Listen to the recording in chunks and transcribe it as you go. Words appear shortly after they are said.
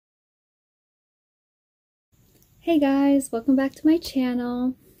Hey guys, welcome back to my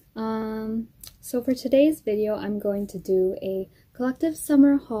channel. So for today's video, I'm going to do a collective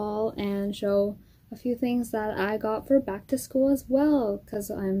summer haul and show a few things that I got for back to school as well, because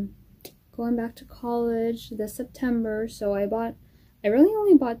I'm going back to college this September. So I really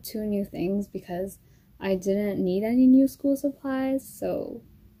only bought 2 new things because I didn't need any new school supplies. So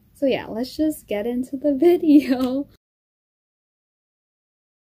yeah, let's just get into the video.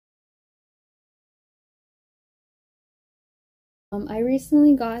 I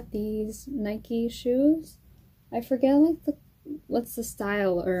recently got these Nike shoes. I forget what's the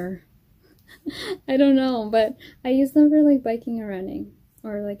style, or I don't know, but I use them for like biking and running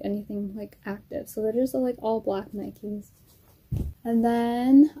or like anything like active. So they're just like all black Nikes. And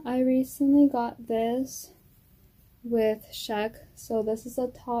then I recently got this with Sheck. So this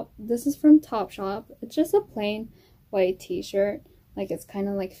is from Topshop. It's just a plain white t-shirt. Like it's kind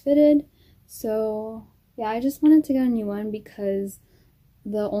of like fitted. So yeah, I just wanted to get a new one because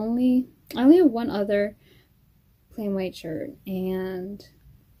I only have one other plain white shirt, and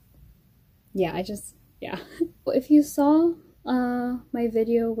yeah, if you saw my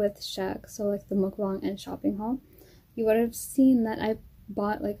video with Sheck, so like the mukbang and shopping haul, you would have seen that I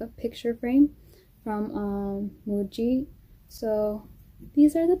bought like a picture frame from Muji. So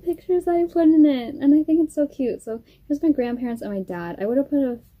these are the pictures that I put in it, and I think it's so cute. So here's my grandparents and my dad. I would have put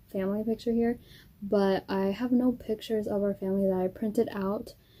a family picture here, but I have no pictures of our family that I printed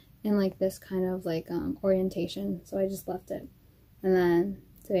out in like this kind of like orientation, so I just left it. And then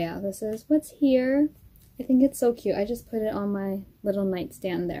so yeah, this is what's here. I think it's so cute. I just put it on my little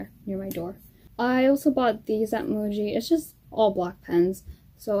nightstand there near my door. I also bought these at Muji. It's just all black pens,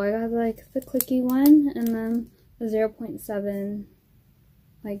 so I got like the clicky one and then the 0.7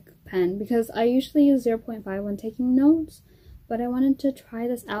 like pen, because I usually use 0.5 when taking notes, but I wanted to try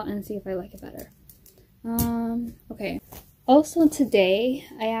this out and see if I like it better. Okay. Also today,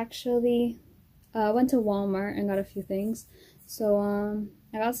 I actually went to Walmart and got a few things. So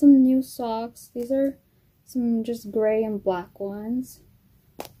I got some new socks. These are some just gray and black ones.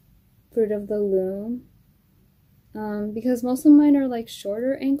 Fruit of the Loom. Because most of mine are like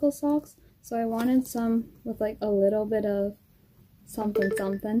shorter ankle socks, so I wanted some with like a little bit of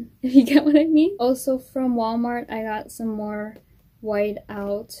something, if you get what I mean. Also from Walmart, I got some more what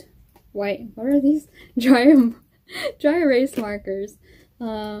are these? Dry erase markers.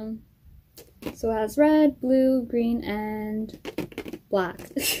 So it has red, blue, green, and black.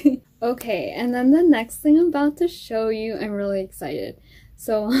 Okay, and then the next thing I'm about to show you, I'm really excited.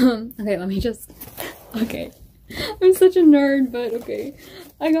 So okay, okay, I'm such a nerd, but okay,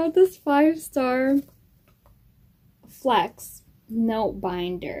 I got this 5-star flex note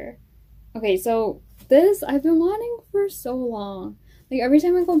binder. Okay, so this I've been wanting for so long. Like every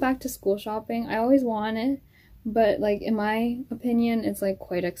time I go back to school shopping, I always want it, but like in my opinion, it's like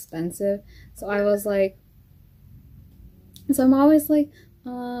quite expensive. So I'm always like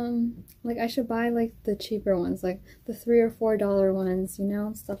I should buy like the cheaper ones, like the $3 or $4 ones, you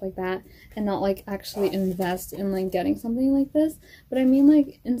know, stuff like that, and not like actually invest in like getting something like this. But I mean,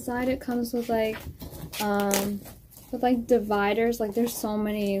 like inside it comes with like dividers. Like there's so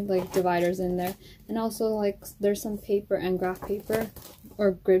many like dividers in there, and also like there's some paper and graph paper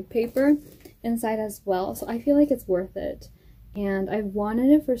or grid paper inside as well. So I feel like it's worth it, and I've wanted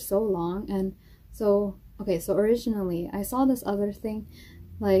it for so long. And so okay, so originally I saw this other thing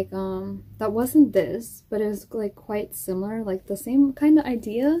like that wasn't this, but it was like quite similar, like the same kind of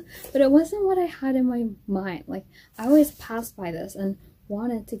idea, but it wasn't what I had in my mind. Like I always passed by this and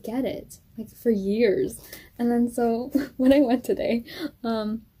wanted to get it like for years, and then so when I went today,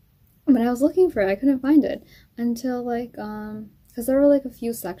 when I was looking for it, I couldn't find it until like because there were like a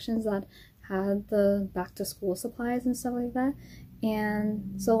few sections that had the back to school supplies and stuff like that,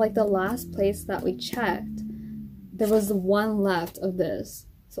 and so like the last place that we checked, there was one left of this.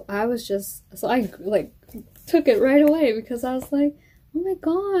 So I like took it right away because I was like, oh my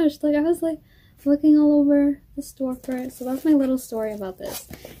gosh, like I was like looking all over the store for it. So that's my little story about this.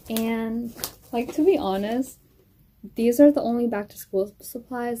 And like, to be honest, these are the only back to school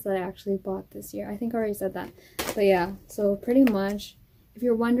supplies that I actually bought this year. I think I already said that. But yeah, so pretty much, if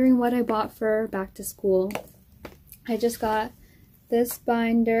you're wondering what I bought for back to school, I just got this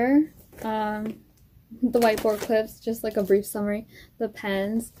binder, the whiteboard clips, just like a brief summary, the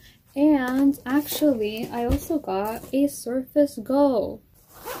pens, and actually I also got a Surface Go.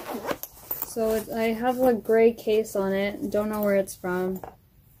 So I have a gray case on it. Don't know where it's from.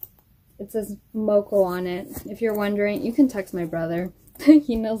 It says Moco on it. If you're wondering, you can text my brother.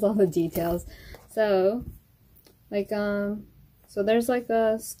 He knows all the details. So like so there's like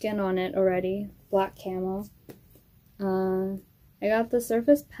a skin on it already, black camo. I got the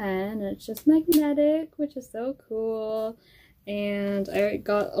Surface Pen, and it's just magnetic, which is so cool. And I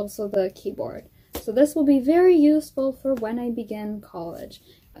got also the keyboard. So this will be very useful for when I begin college.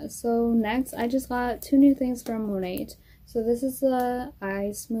 So next, I just got 2 new things from Monat. So this is the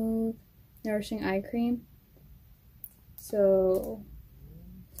Eye Smooth Nourishing Eye Cream. So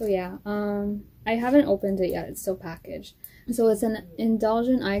yeah, I haven't opened it yet. It's still packaged. So it's an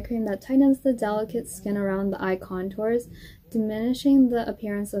indulgent eye cream that tightens the delicate skin around the eye contours, diminishing the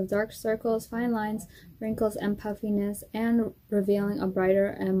appearance of dark circles, fine lines, wrinkles, and puffiness, and revealing a brighter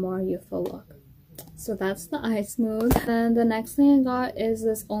and more youthful look. So that's the Eye Smooth. And the next thing I got is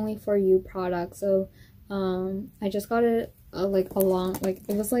this Only For You product. So I just got it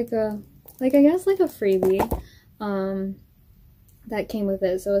it was like a I guess like a freebie that came with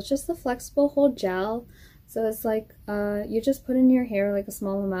it. So it's just a flexible hold gel. So it's like you just put in your hair like a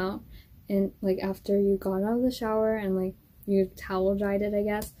small amount, and like after you got out of the shower and like you towel dried it, I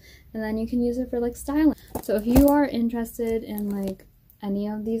guess, and then you can use it for like styling. So if you are interested in like any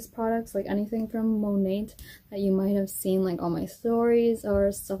of these products, like anything from Monat that you might have seen like on my stories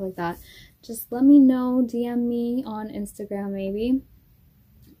or stuff like that, just let me know, DM me on Instagram maybe.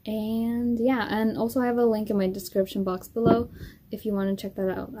 And yeah, and also I have a link in my description box below if you want to check that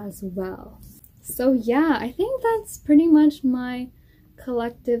out as well. So yeah, I think that's pretty much my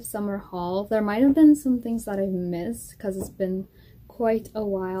collective summer haul. There might have been some things that I've missed because it's been quite a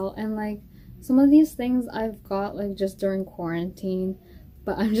while, and like some of these things I've got like just during quarantine,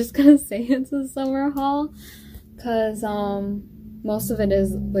 but I'm just gonna say it's a summer haul because most of it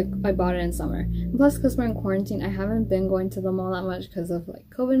is like I bought it in summer. And plus, because we're in quarantine, I haven't been going to the mall that much because of like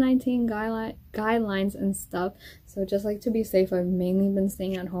COVID-19 guidelines and stuff. So just like to be safe, I've mainly been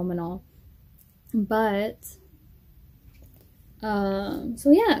staying at home and all. But so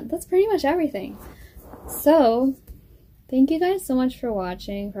yeah, that's pretty much everything. So thank you guys so much for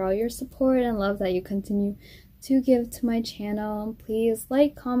watching, for all your support and love that you continue to give to my channel. Please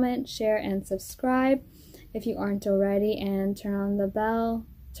like, comment, share, and subscribe if you aren't already, and turn on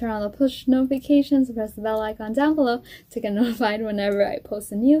the push notifications, press the bell icon down below to get notified whenever I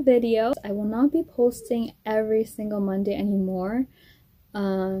post a new video. I will not be posting every single Monday anymore,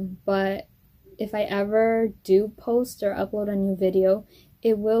 but if I ever do post or upload a new video,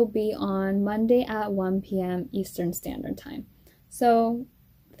 it will be on Monday at 1 p.m. Eastern Standard Time. So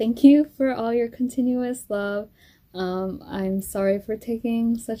thank you for all your continuous love. I'm sorry for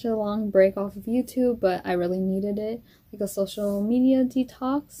taking such a long break off of YouTube, but I really needed it, like a social media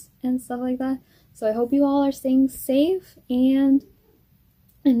detox and stuff like that. So I hope you all are staying safe and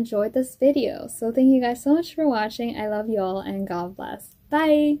enjoyed this video. So thank you guys so much for watching. I love you all, and God bless.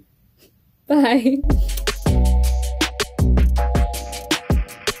 Bye! Bye!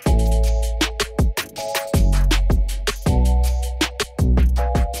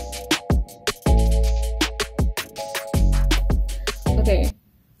 Okay,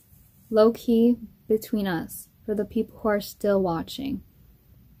 low-key between us, for the people who are still watching,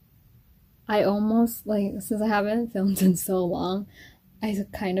 I almost, like, since I haven't filmed in so long, I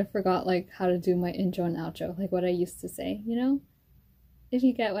kind of forgot, like, how to do my intro and outro, like what I used to say, you know? If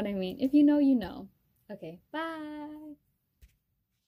you get what I mean. If you know, you know. Okay, bye!